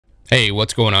Hey,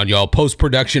 what's going on, y'all?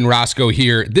 Post-production Roscoe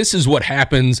here. This is what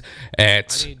happens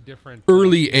at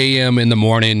early AM in the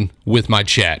morning with my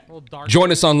chat.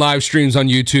 Join us on live streams on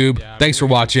YouTube. Thanks for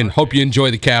watching. Hope you enjoy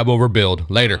the cab over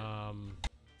build. Later.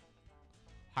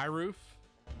 High roof.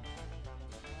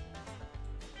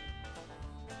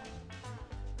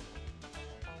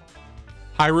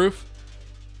 High roof.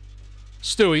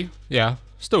 Stewie. Yeah.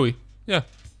 Stewie. Yeah.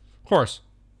 Of course.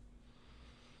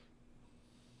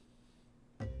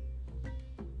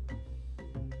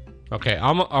 Okay,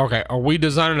 okay. Are we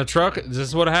designing a truck? Is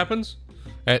this what happens?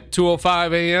 At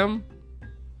 2:05 a.m.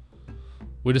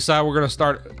 we decide we're gonna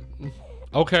start.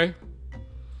 Okay.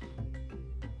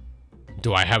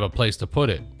 Do I have a place to put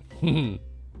it?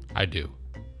 I do.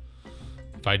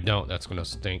 If I don't, that's gonna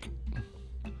stink.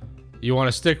 You want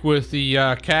to stick with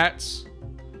the cats?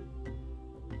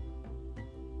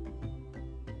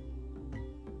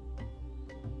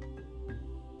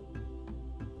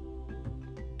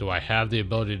 Do I have the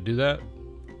ability to do that?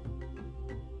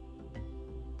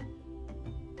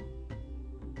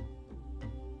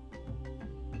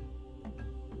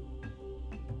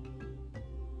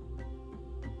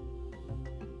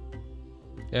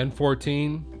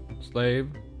 N14, slave.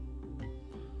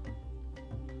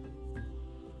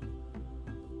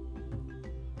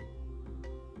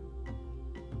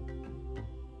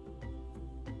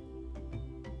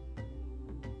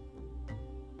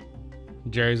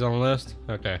 Jerry's on the list?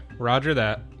 Okay, roger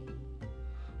that.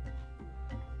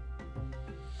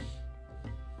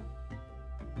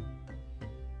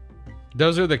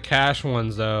 Those are the cash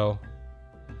ones, though.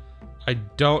 I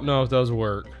don't know if those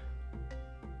work.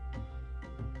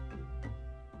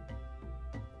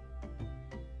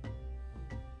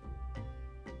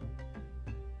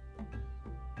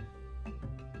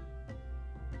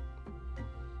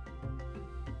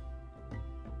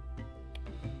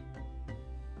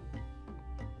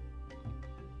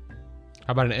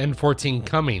 How about an N14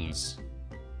 Cummings?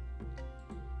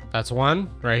 That's one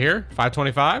right here,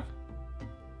 525.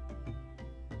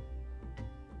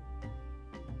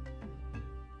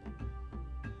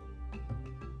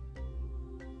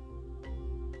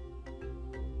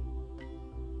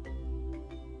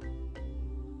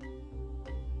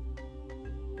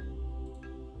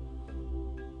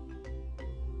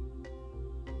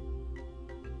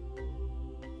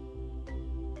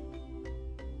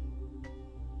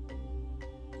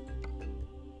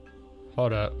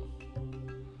 Hold up.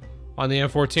 On the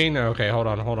M14? Okay, hold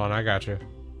on, I got you.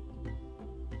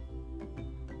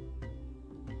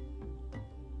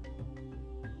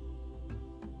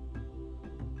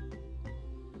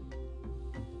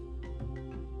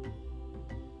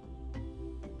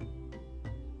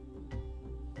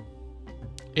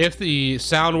 If the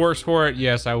sound works for it,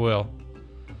 yes, I will.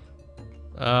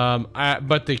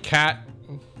 But the cat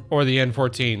or the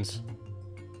N14s?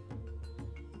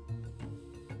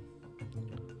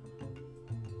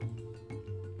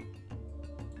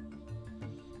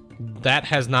 That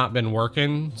has not been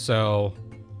working, so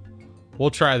we'll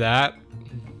try that.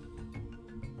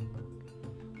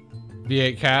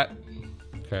 V8 cat.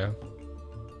 Okay.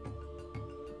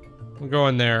 We'll go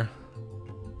in there.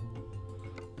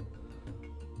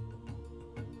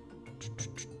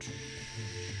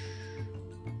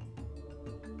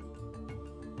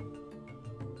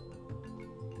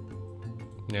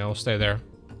 Yeah, we'll stay there.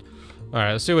 All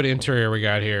right, let's see what interior we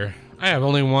got here. I have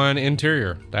only one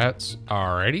interior. That's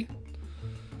alrighty.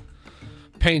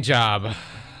 Paint job.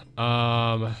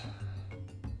 I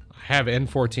have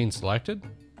N14 selected.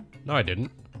 No, I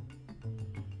didn't.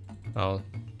 Oh.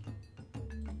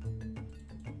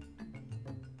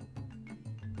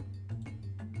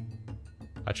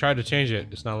 I tried to change it.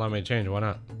 It's not allowing me to change it. Why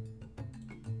not?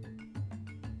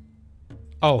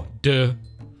 Oh, duh.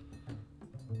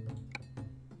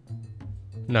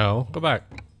 No, go back.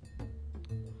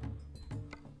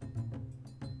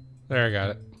 There, I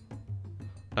got it.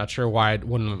 Not sure why it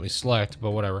wouldn't let me select,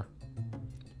 but whatever.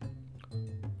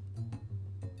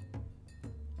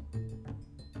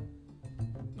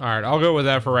 Alright, I'll go with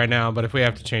that for right now, but if we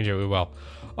have to change it, we will.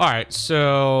 Alright,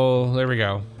 so there we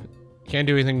go. Can't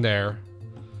do anything there.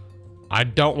 I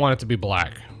don't want it to be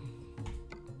black.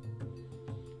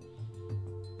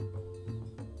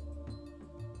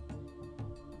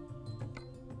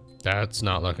 That's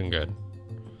not looking good.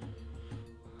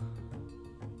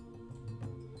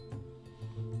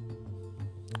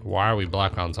 Why are we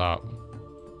black on top?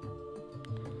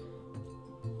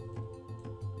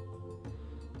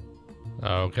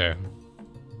 Okay.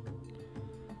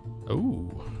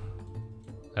 Ooh.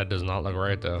 That does not look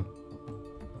right, though.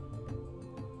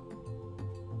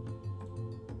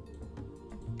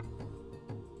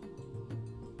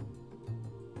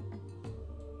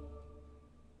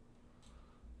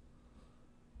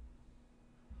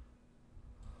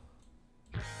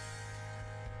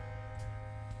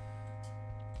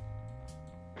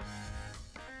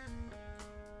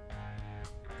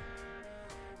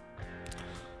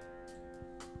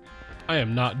 I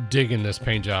am not digging this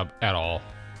paint job at all.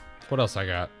 What else I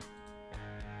got?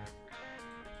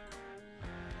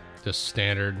 Just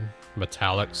standard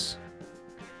metallics.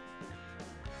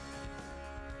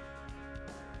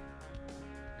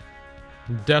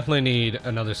 Definitely need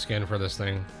another skin for this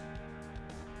thing.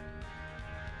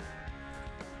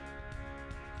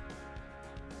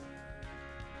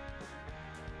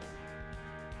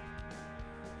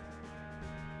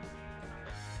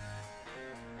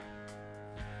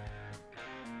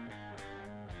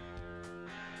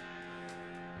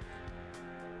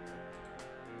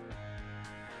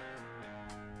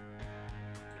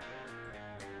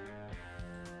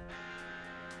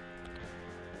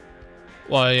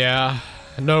 Well, yeah,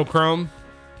 no chrome.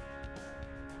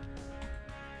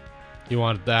 You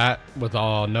want that with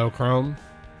all no chrome?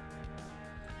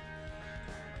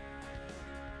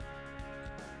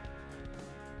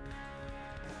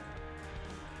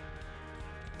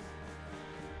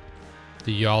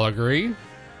 Do y'all agree?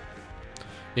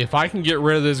 If I can get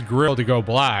rid of this grill to go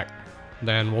black,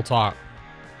 then we'll talk.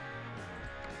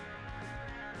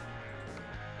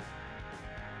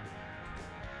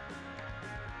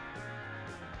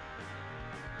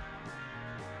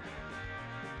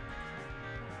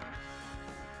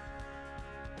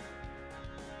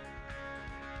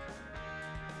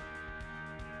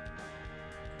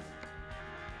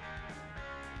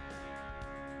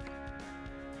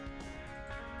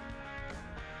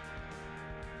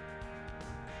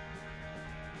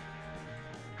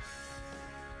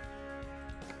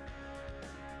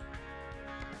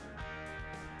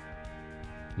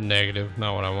 Negative,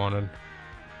 not what I wanted.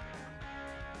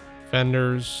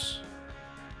 Fenders,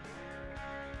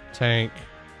 tank,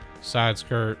 side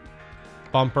skirt,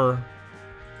 bumper,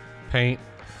 paint,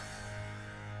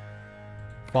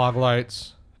 fog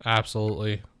lights,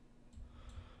 absolutely.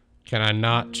 Can I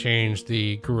not change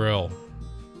the grill?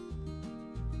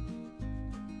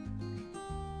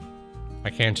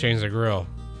 I can't change the grill.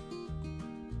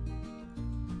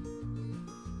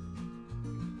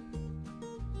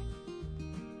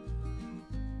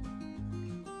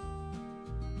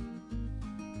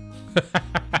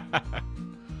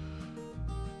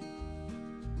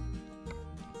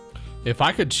 If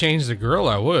I could change the grill,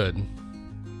 I would.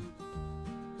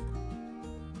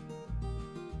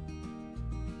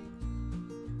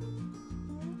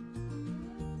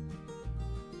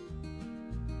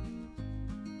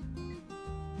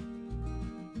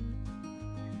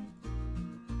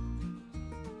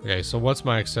 Okay, so what's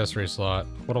my accessory slot?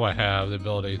 What do I have the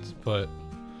ability to put?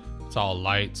 It's all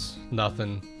lights,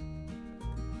 nothing.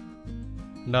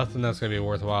 Nothing that's gonna be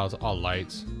worthwhile. It's all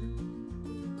lights.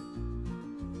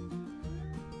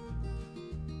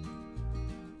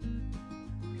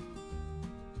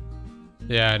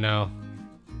 Yeah, I know.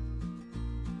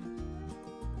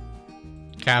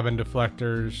 Cabin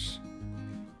deflectors.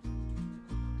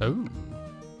 Oh.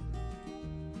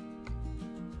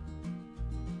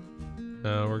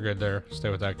 No, we're good there. Stay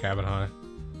with that cabin high.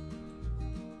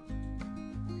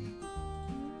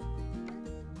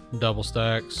 Double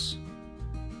stacks.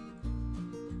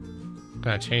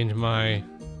 Can I change my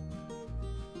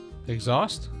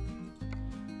exhaust?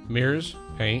 Mirrors,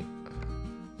 paint.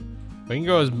 We can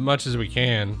go as much as we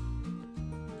can.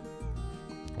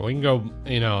 We can go,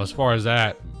 you know, as far as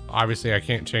that. Obviously, I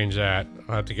can't change that.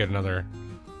 I'll have to get another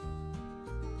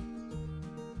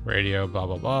radio, blah,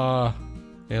 blah, blah.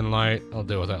 In light, I'll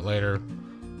deal with that later.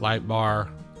 Light bar,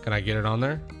 can I get it on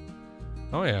there?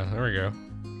 Oh yeah, there we go.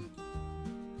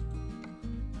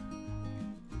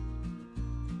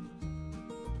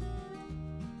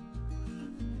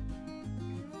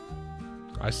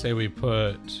 I say we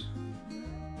put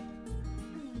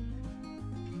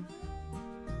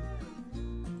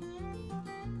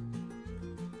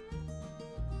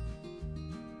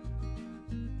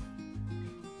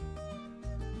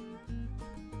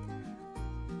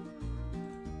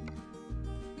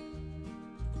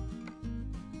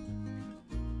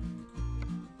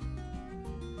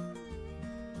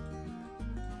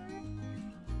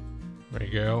there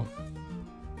you go.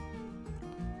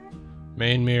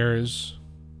 Main mirrors.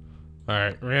 All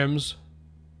right, rims.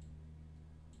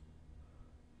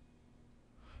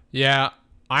 Yeah,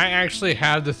 I actually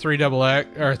have the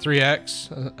 3XX or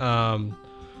 3X,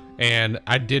 and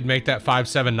I did make that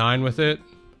 579 with it.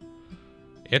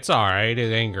 It's all right.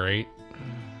 It ain't great.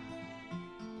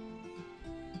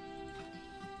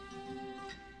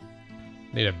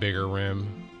 Need a bigger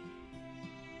rim.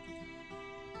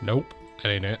 Nope, that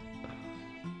ain't it.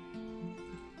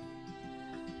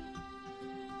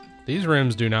 These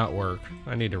rims do not work.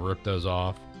 I need to rip those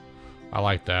off. I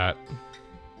like that.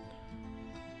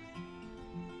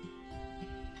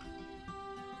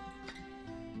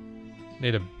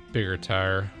 Need a bigger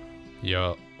tire.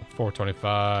 Yup.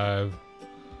 425.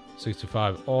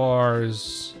 65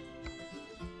 R's.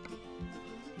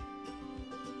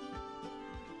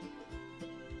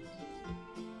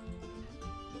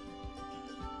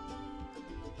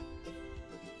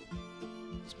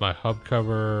 It's my hub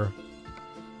cover.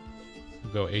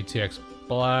 Go ATX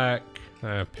black.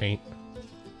 Paint.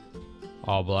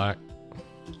 All black.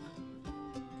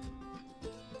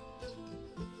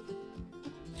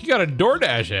 You got a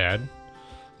DoorDash ad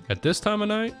at this time of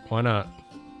night? Why not?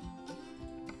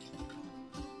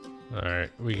 All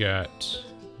right, we got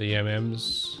the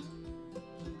MMs.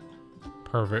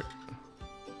 Perfect.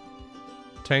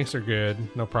 Tanks are good,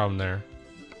 no problem there.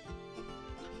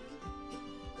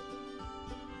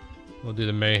 We'll do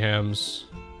the Mayhems.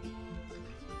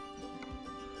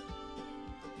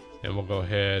 And we'll go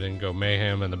ahead and go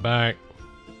Mayhem in the back.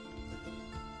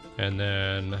 And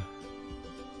then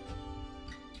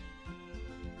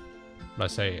I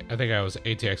think I was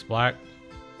ATX black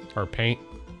or paint.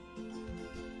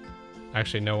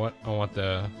 Actually, you know what? I want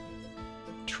the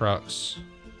trucks.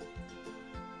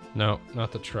 No,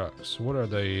 not the trucks. What are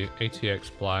the ATX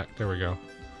black? There we go.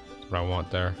 That's what I want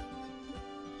there.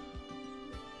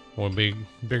 One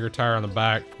bigger tire on the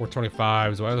back.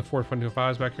 425s. Why are the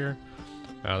 425s back here?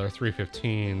 They're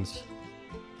 315s.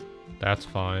 That's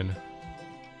fine.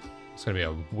 It's gonna be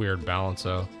a weird balance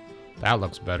though. That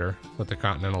looks better with the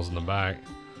Continentals in the back.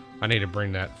 I need to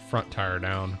bring that front tire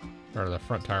down, or the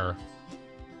front tire.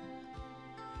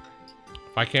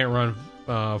 If I can't run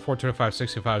 425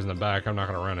 65s in the back, I'm not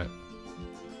gonna run it.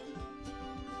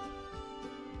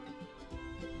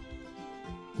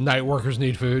 Night workers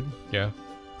need food. Yeah.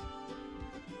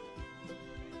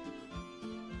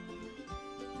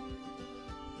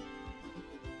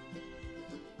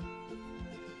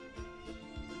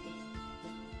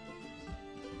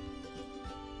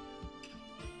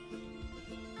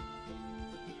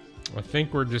 I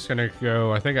think we're just gonna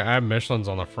go. I think I have Michelin's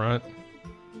on the front.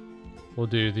 We'll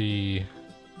do the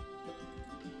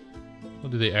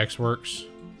X-Works.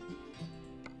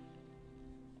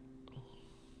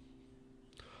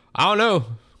 I don't know. A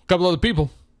couple other people.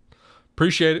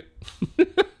 Appreciate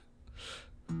it.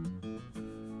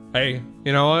 Hey,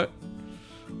 you know what?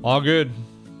 All good.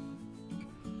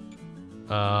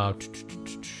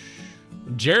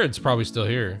 Jared's probably still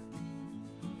here.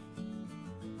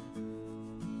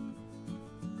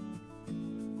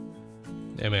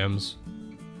 MMs.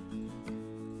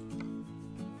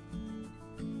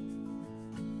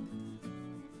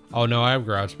 Oh no, I have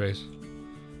garage space.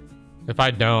 If I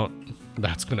don't,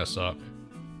 that's gonna suck.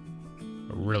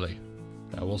 Really,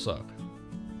 that will suck.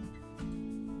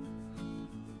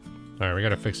 All right, we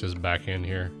gotta fix this back in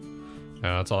here.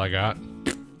 That's all I got.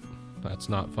 That's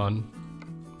not fun.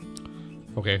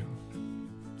 Okay.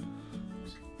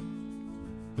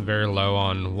 Very low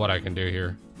on what I can do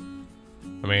here.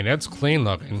 I mean, it's clean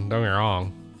looking, don't get me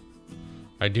wrong.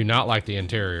 I do not like the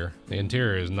interior. The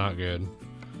interior is not good.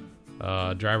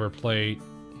 Driver plate.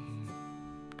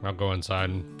 I'll go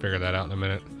inside and figure that out in a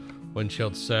minute.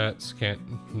 Windshield sets, can't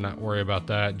not worry about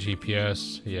that.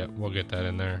 GPS, yeah, we'll get that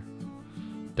in there.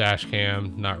 Dash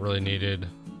cam, not really needed.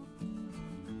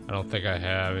 I don't think I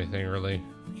have anything really.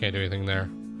 Can't do anything there.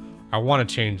 I want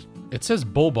to change. It says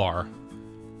bull bar.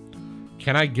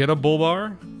 Can I get a bull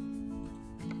bar?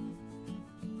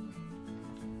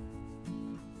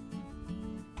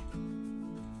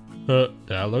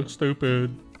 That looks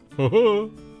stupid.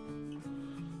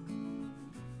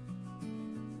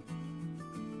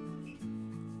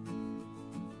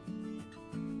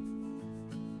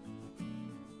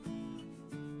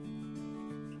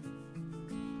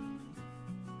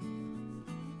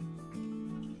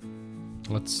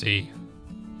 Let's see.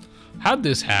 How'd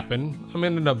this happen? I'm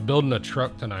ended up building a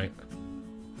truck tonight.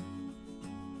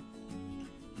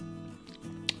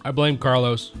 I blame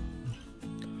Carlos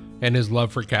and his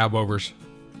love for cabovers.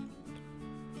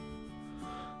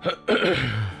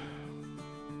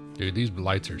 Dude, these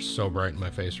lights are so bright in my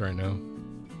face right now.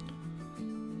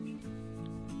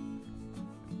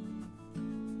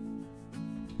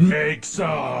 Make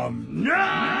some noise!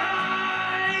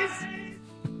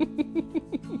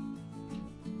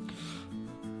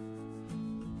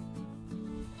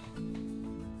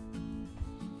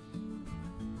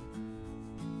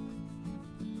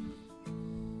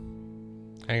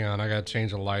 Hang on, I gotta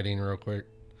change the lighting real quick.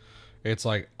 It's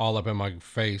like all up in my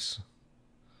face.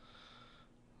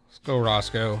 Let's go,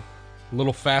 Roscoe. A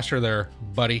little faster there,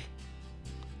 buddy.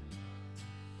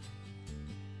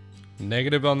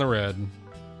 Negative on the red.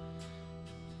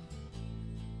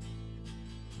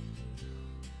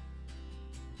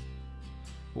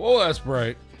 Whoa, that's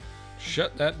bright.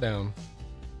 Shut that down.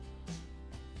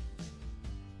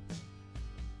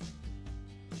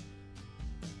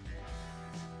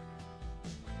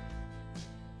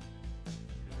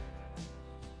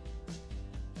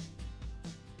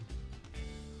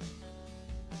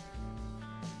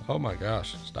 Oh my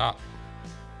gosh, stop.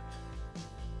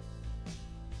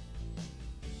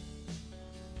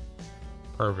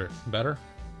 Perfect. Better?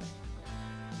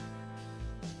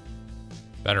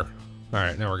 Better. All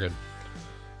right, now we're good.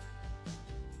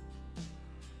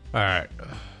 All right.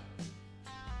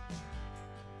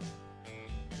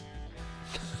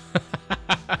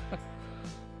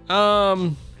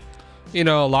 You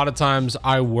know, a lot of times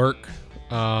I work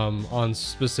on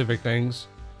specific things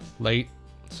late,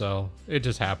 so it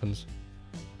just happens.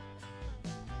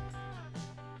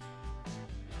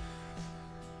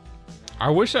 I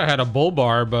wish I had a bull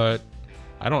bar, but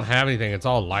I don't have anything. It's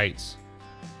all lights.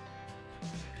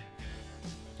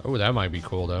 Oh, that might be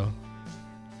cool though.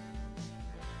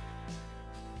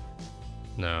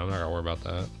 No, I'm not gonna worry about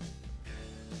that.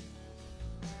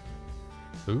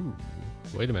 Ooh,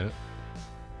 wait a minute.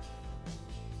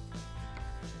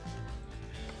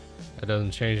 That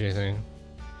doesn't change anything.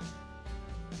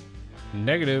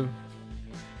 Negative.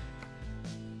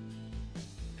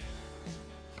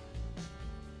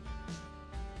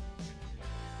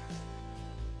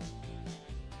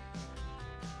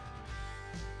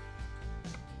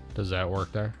 Does that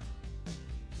work there?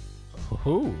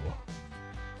 Ooh.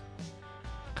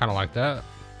 Kind of like that.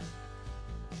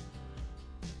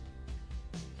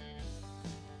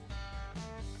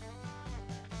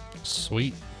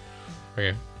 Sweet.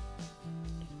 Okay.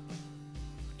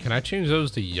 Can I change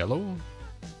those to yellow?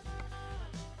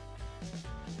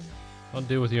 I'll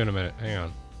deal with you in a minute. Hang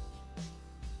on.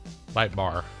 Light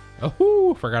bar.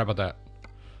 Oh, forgot about that.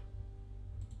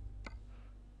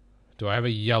 Do I have a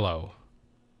yellow?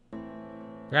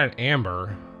 I got an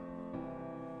amber.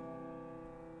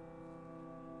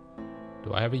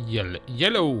 Do I have a yellow?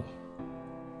 Yellow.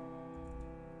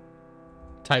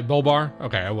 Type bull bar?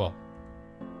 Okay, I will.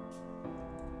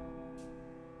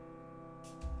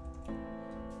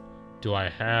 Do I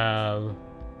have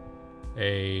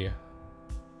a...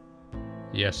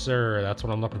 Yes, sir. That's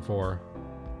what I'm looking for.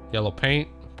 Yellow paint.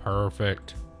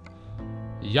 Perfect.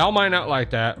 Y'all might not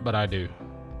like that, but I do.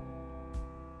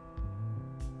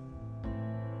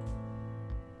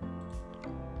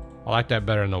 I like that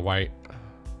better than the white.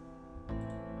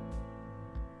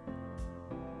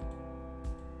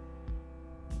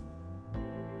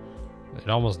 It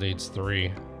almost needs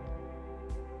 3.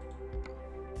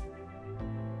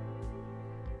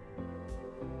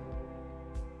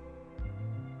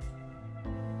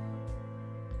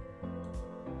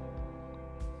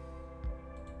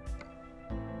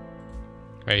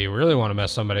 Hey, you really want to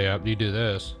mess somebody up, you do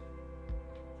this.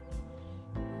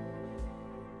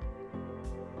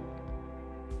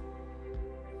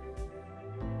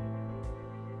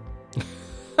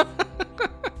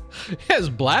 He has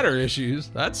bladder issues.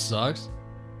 That sucks.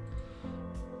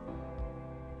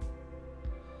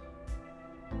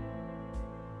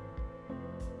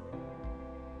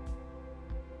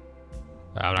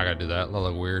 I'm not gonna do that. That'll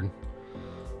look weird.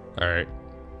 All right.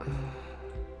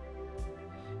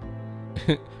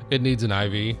 It needs an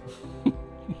IV.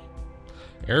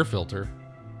 Air filter.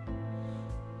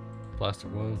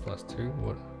 Plastic 1, plastic 2.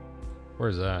 What?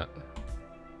 Where's that?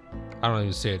 I don't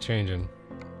even see it changing.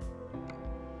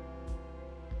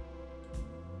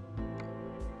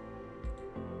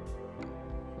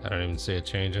 I don't even see it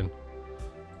changing.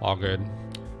 All good.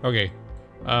 Okay.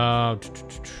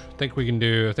 Think we can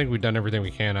do. I think we've done everything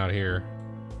we can out here.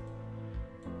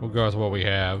 We'll go with what we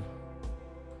have.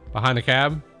 Behind the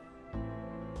cab.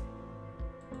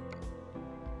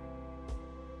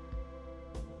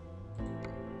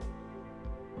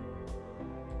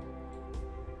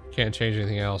 Can't change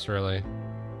anything else really.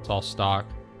 It's all stock.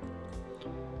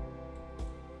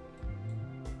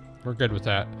 We're good with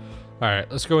that. All right,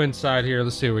 let's go inside here.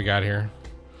 Let's see what we got here.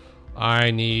 I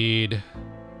need...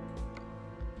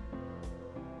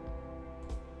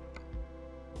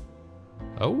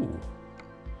 Oh.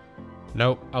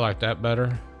 Nope, I like that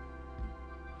better.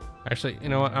 Actually, you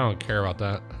know what? I don't care about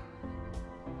that.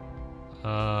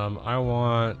 I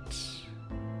want...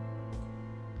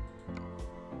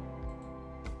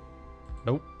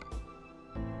 Nope.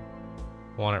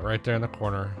 I want it right there in the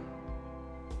corner.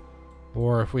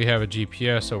 Or if we have a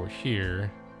GPS over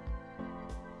here.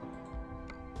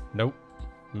 Nope.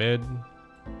 Mid.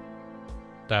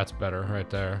 That's better right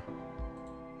there.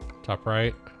 Top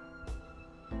right.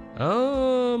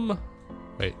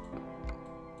 Wait.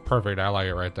 Perfect. I like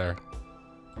it right there.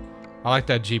 I like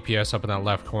that GPS up in that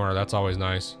left corner. That's always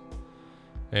nice.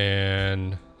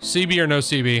 And CB or no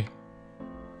CB?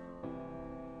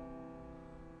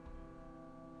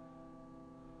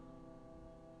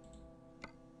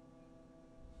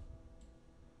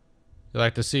 You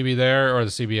like the CB there or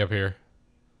the CB up here?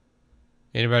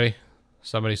 Anybody?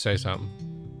 Somebody say something.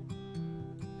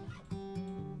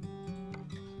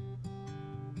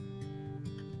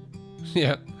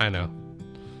 Yeah, I know.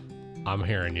 I'm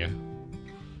hearing you.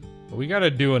 We got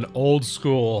to do an old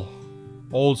school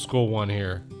one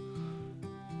here.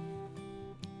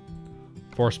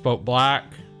 4-spoke black.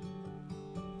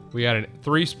 We got a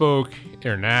 3-spoke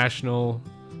international.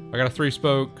 I got a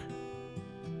 3-spoke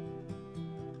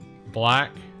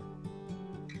black.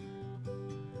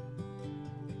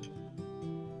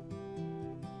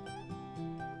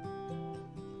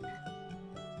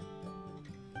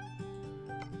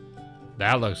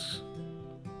 That looks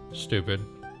stupid.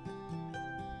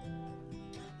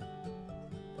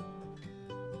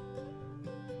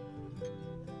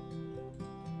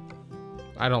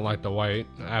 I don't like the white.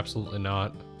 Absolutely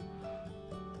not.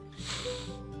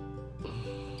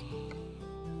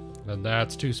 And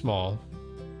that's too small.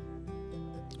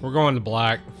 We're going to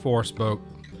black 4-spoke.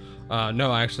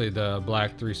 No, actually the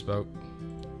black 3-spoke.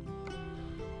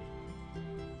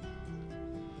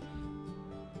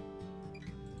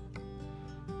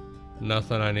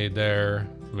 Nothing I need there.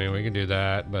 I mean, we can do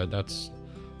that, but that's...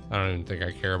 I don't even think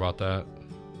I care about that.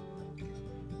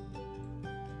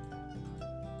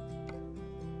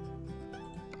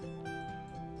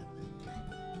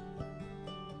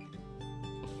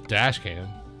 Dash cam.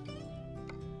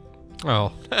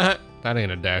 Oh, that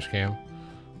ain't a dash cam.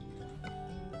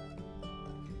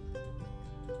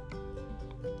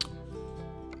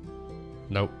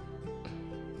 Nope.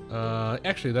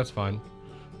 Actually, that's fine.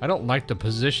 I don't like the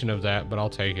position of that, but I'll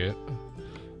take it.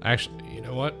 Actually, you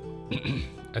know what?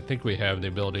 I think we have the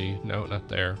ability. No, not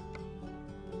there.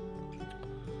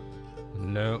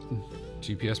 No.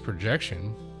 GPS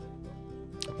projection.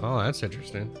 Oh, that's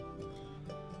interesting.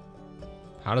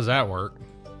 How does that work?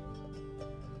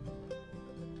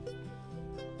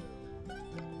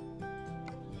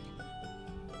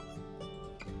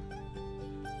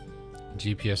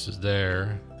 GPS is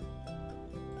there.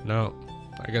 No,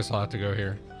 I guess I'll have to go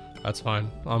here. That's fine.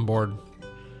 On board.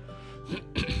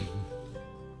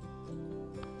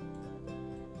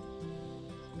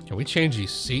 Can we change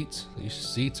these seats? These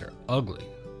seats are ugly.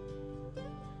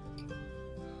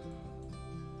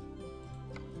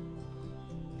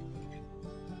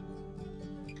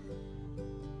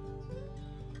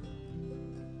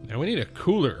 And we need a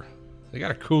cooler. They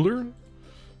got a cooler? You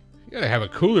gotta have a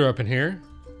cooler up in here.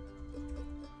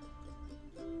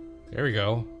 There we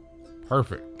go.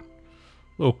 Perfect.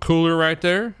 Little cooler right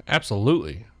there.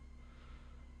 Absolutely.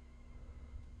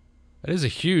 That is a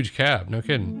huge cab. No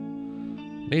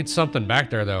kidding. Needs something back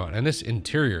there though. And this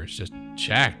interior is just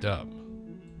jacked up.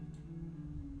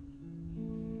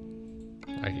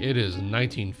 Like it is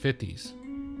 1950s.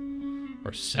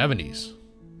 Or 70s.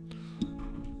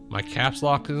 My caps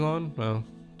lock is on? Well,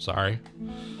 sorry.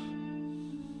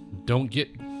 Don't get...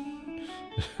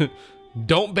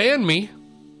 Don't ban me.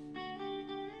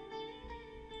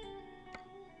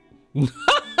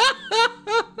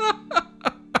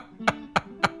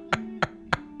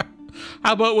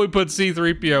 How about we put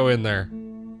C-3PO in there?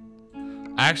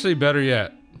 Actually, better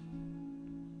yet.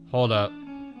 Hold up.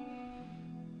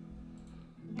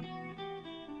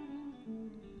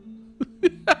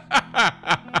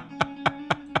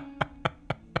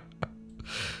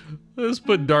 Let's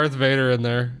put Darth Vader in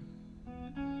there.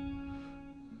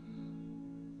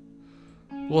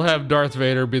 We'll have Darth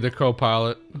Vader be the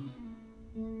co-pilot.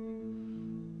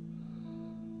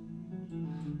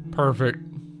 Perfect.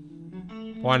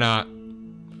 Why not?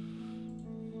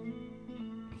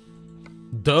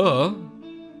 Duh.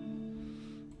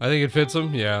 I think it fits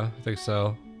him. Yeah, I think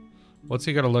so. What's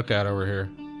he got to look at over here?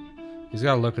 He's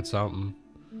got to look at something.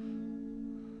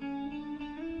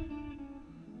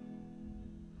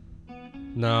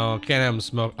 No, can't have him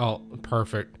smoke. Oh,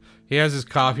 perfect. He has his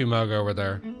coffee mug over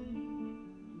there.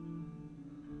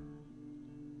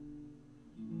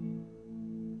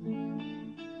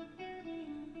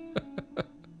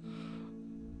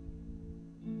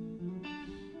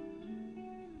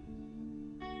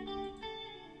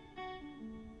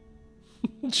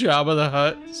 Jabba the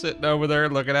Hutt sitting over there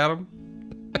looking at him.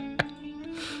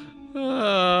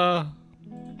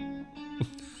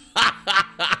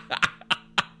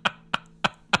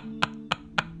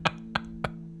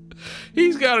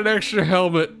 He's got an extra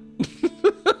helmet.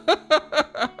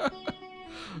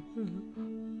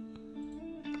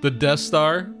 The Death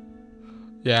Star?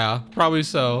 Yeah, probably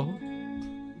so.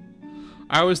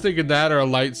 I was thinking that or a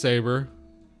lightsaber.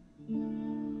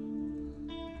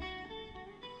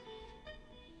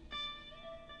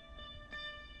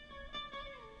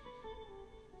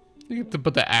 You have to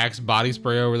put the Axe body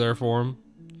spray over there for him.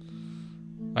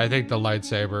 I think the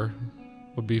lightsaber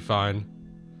would be fine.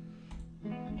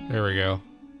 There we go.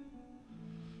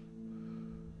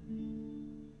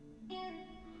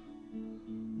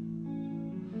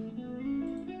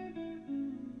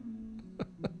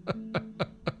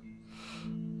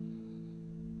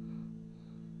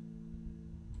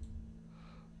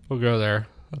 We'll go there.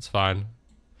 That's fine.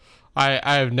 I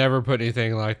have never put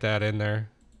anything like that in there.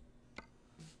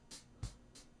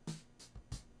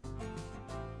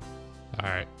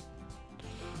 Alright.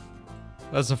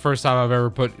 That's the first time I've ever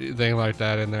put anything like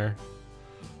that in there.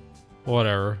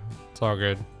 Whatever. It's all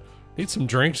good. Need some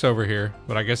drinks over here,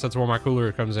 but I guess that's where my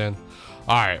cooler comes in.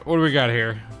 Alright, what do we got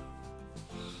here?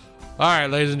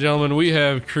 Alright, ladies and gentlemen, we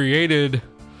have created...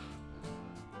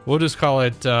 We'll just call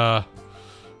it,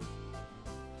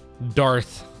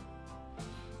 Darth.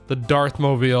 The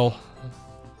Darthmobile.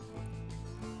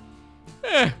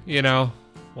 You know,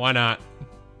 why not?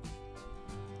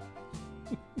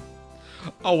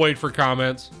 I'll wait for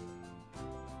comments.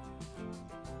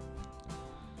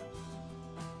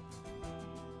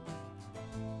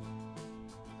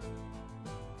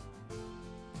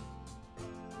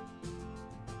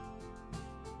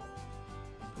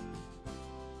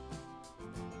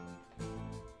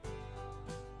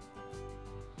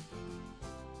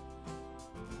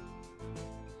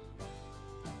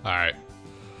 All right.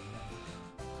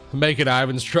 Make it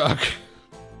Ivan's truck.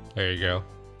 There you go.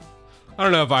 I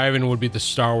don't know if Ivan would be the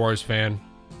Star Wars fan.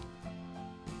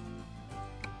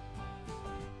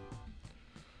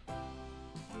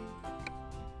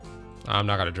 I'm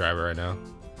not gonna drive it right now.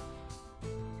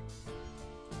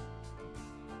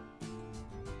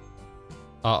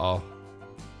 Uh-oh.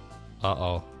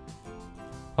 Uh-oh.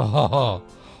 Oh,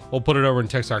 we'll put it over in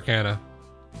Texarkana.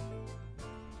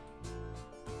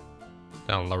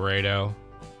 Down Laredo.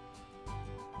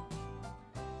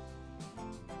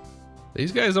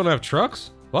 These guys don't have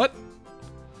trucks? What?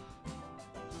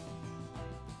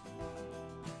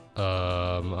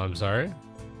 I'm sorry?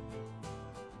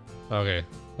 Okay.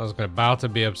 I was about to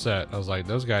be upset. I was like,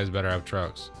 those guys better have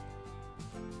trucks.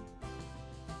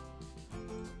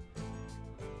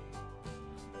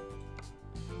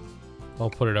 I'll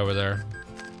put it over there.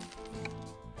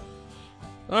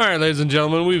 Alright, ladies and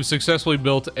gentlemen, we've successfully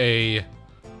built a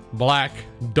black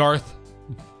Darth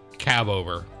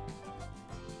cabover.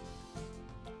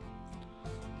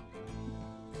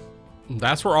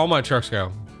 That's where all my trucks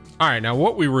go. Alright, now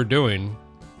what we were doing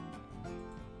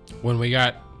when we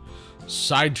got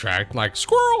sidetracked, like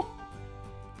squirrel.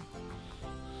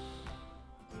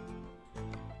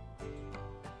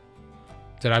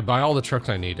 Did I buy all the trucks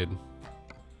I needed?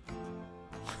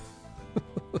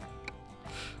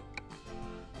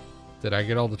 Did I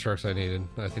get all the trucks I needed?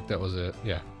 I think that was it.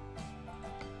 Yeah.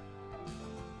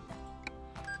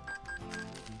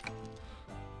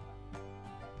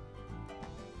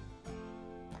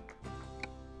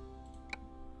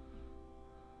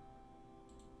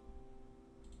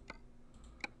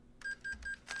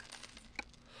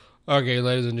 Okay,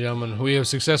 ladies and gentlemen, we have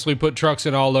successfully put trucks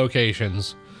in all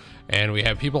locations, and we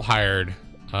have people hired.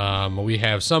 We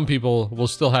have some people, we'll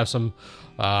still have some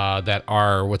that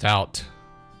are without.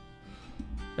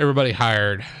 Everybody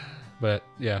hired, but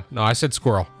yeah, no, I said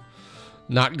squirrel,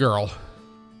 not girl.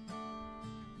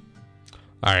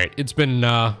 All right, it's been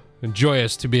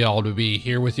joyous to be able to be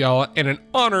here with y'all, and an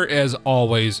honor as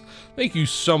always. Thank you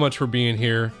so much for being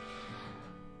here,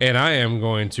 and I am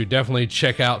going to definitely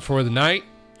check out for the night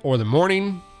or the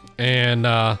morning, and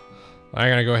I'm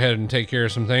gonna go ahead and take care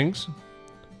of some things.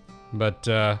 But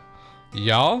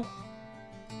y'all,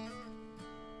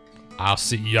 I'll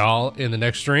see y'all in the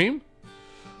next stream.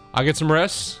 I'll get some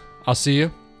rest. I'll see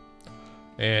you.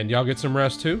 And y'all get some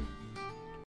rest too.